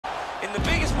in the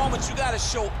biggest moments, you got to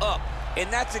show up. And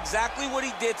that's exactly what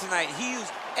he did tonight. He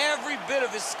used every bit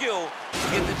of his skill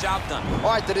to get the job done. All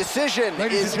right, the decision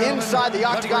is inside the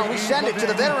octagon. We send it to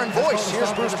the veteran voice.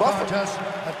 Here's Bruce Buffer.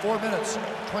 At 4 minutes,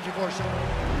 24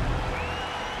 seconds.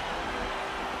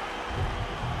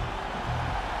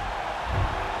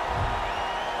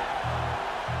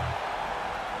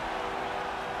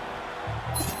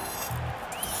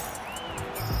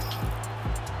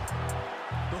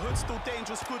 Still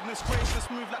dangerous, goodness gracious,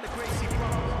 move like the Gracie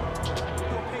brothers.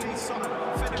 Don't pay me something,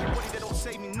 fed everybody, they don't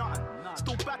say me nothing.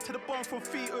 Still bad to the bone from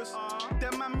fetus.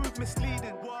 Them man move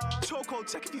misleading. Choco,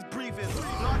 check if he's breathing.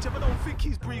 Large, but I don't think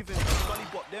he's breathing. Gully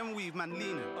bot, them weave, man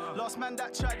leaning. Last man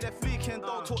that tried, they're fleeking.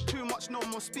 Don't talk too much, no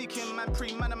more speaking. Man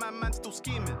pre-man, man still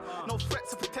scheming. No threats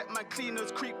to protect man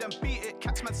cleaners. Creep them, beat it,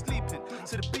 catch man sleeping.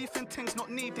 So the beefing thing's not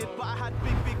needed, but I had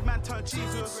big man turn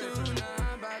Jesus.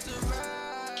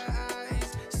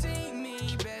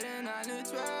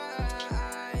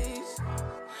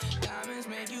 Diamonds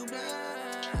make you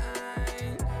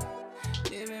blind.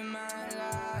 Living my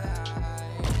life.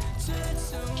 Too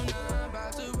soon, I'm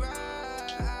about to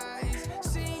rise.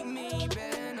 See me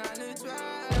better not to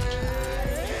try.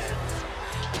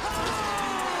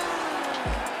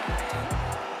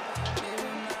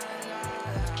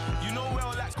 You know where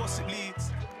all that gossip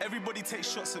leads. Everybody takes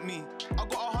shots at me. I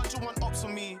got 101 ops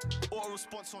on me, or a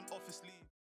response on office leave.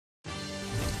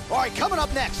 All right, coming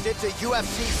up next, it's a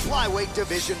UFC flyweight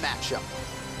division matchup.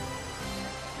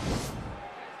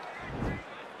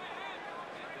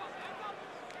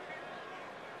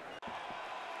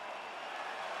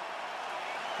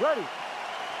 Ready. You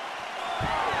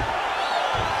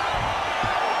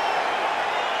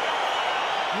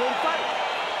ready to fight?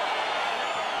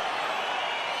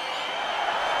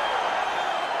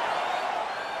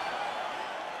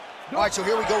 All right, so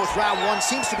here we go with round one.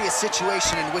 Seems to be a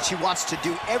situation in which he wants to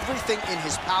do everything in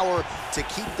his power to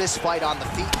keep this fight on the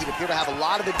feet. He'd appear to have a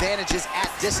lot of advantages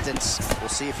at distance. We'll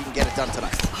see if he can get it done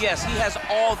tonight. Yes, he has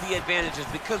all the advantages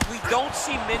because we don't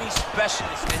see many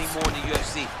specialists anymore in the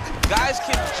UFC. Guys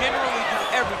can generally do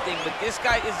everything, but this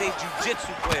guy is a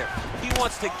jiu-jitsu player. He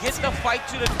wants to get the fight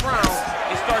to the ground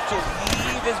and start to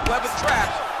weave his web of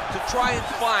traps to try and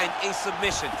find a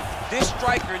submission. This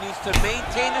striker needs to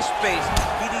maintain his space.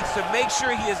 He needs to make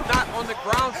sure he is not on the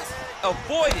ground.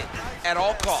 Avoid it at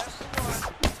all costs.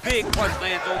 Big punch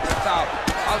lands over the top.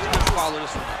 How's he going to follow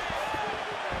this one up?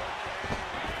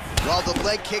 Well, the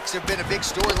leg kicks have been a big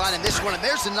storyline in this one, and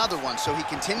there's another one. So he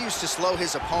continues to slow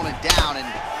his opponent down, and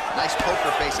nice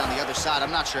poker face on the other side.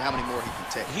 I'm not sure how many more he can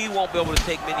take. He won't be able to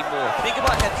take many more. Think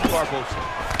about Eltau,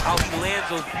 how he lands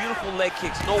those beautiful leg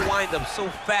kicks, no wind-up, so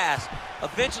fast.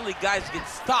 Eventually, guys get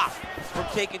stopped from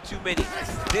taking too many.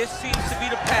 This seems to be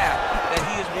the path that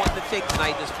he is wanting to take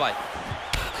tonight in this fight.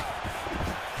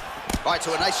 All right,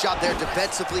 so a nice job there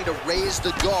defensively to raise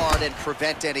the guard and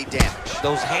prevent any damage.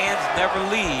 Those hands never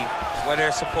leave where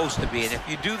they're supposed to be, and if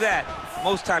you do that,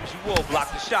 most times you will block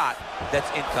the shot that's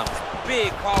incoming.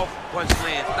 Big, powerful punch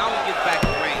lands. Now he gets back in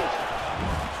range.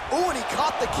 Ooh, and he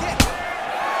caught the kick.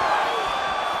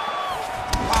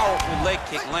 Powerful leg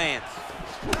kick lands.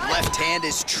 Left hand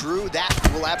is true. That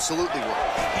will absolutely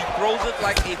work. He throws it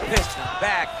like a piston,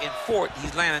 back and forth.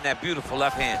 He's landing that beautiful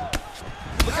left hand.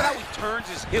 Look at how he turns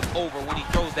his hip over when he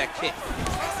throws that kick.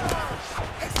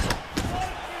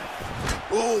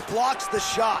 Ooh, blocks the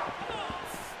shot.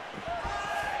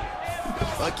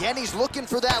 Again, he's looking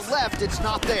for that left. It's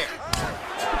not there.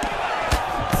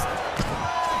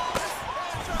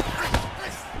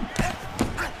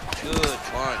 Good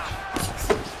punch.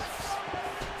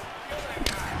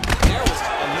 There was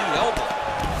a lead elbow.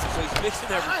 So he's mixing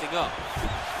everything up.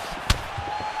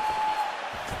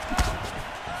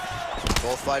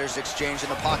 Both fighters exchange in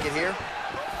the pocket here.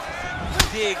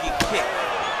 Digging kick.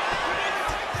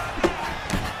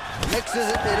 Mixes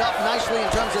it up nicely in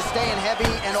terms of staying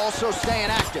heavy and also staying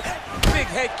active. Big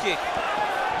head kick.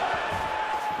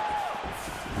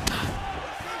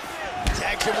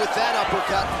 Tags him with that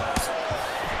uppercut.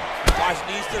 Watch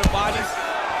knees to the body.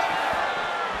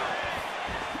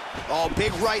 Oh,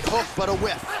 big right hook, but a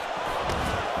whiff.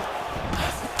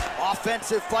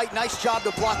 Offensive fight. Nice job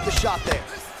to block the shot there.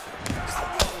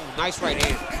 Ooh, nice right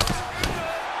hand.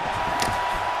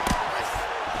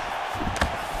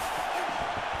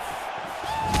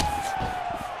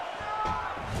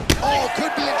 Oh,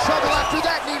 could be in trouble after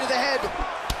that knee to the head.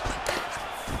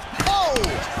 Oh!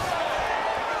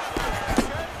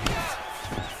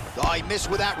 Oh, he missed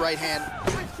with that right hand.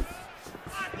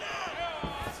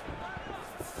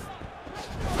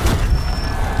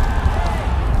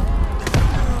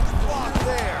 Block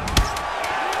there.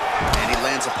 And he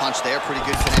lands a punch there. Pretty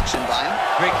good connection by him.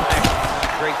 Great connection.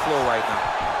 great flow right now.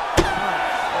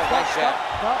 Oh, nice jab.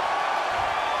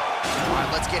 All right,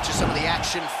 let's get you some of the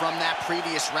action from that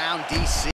previous round, DC.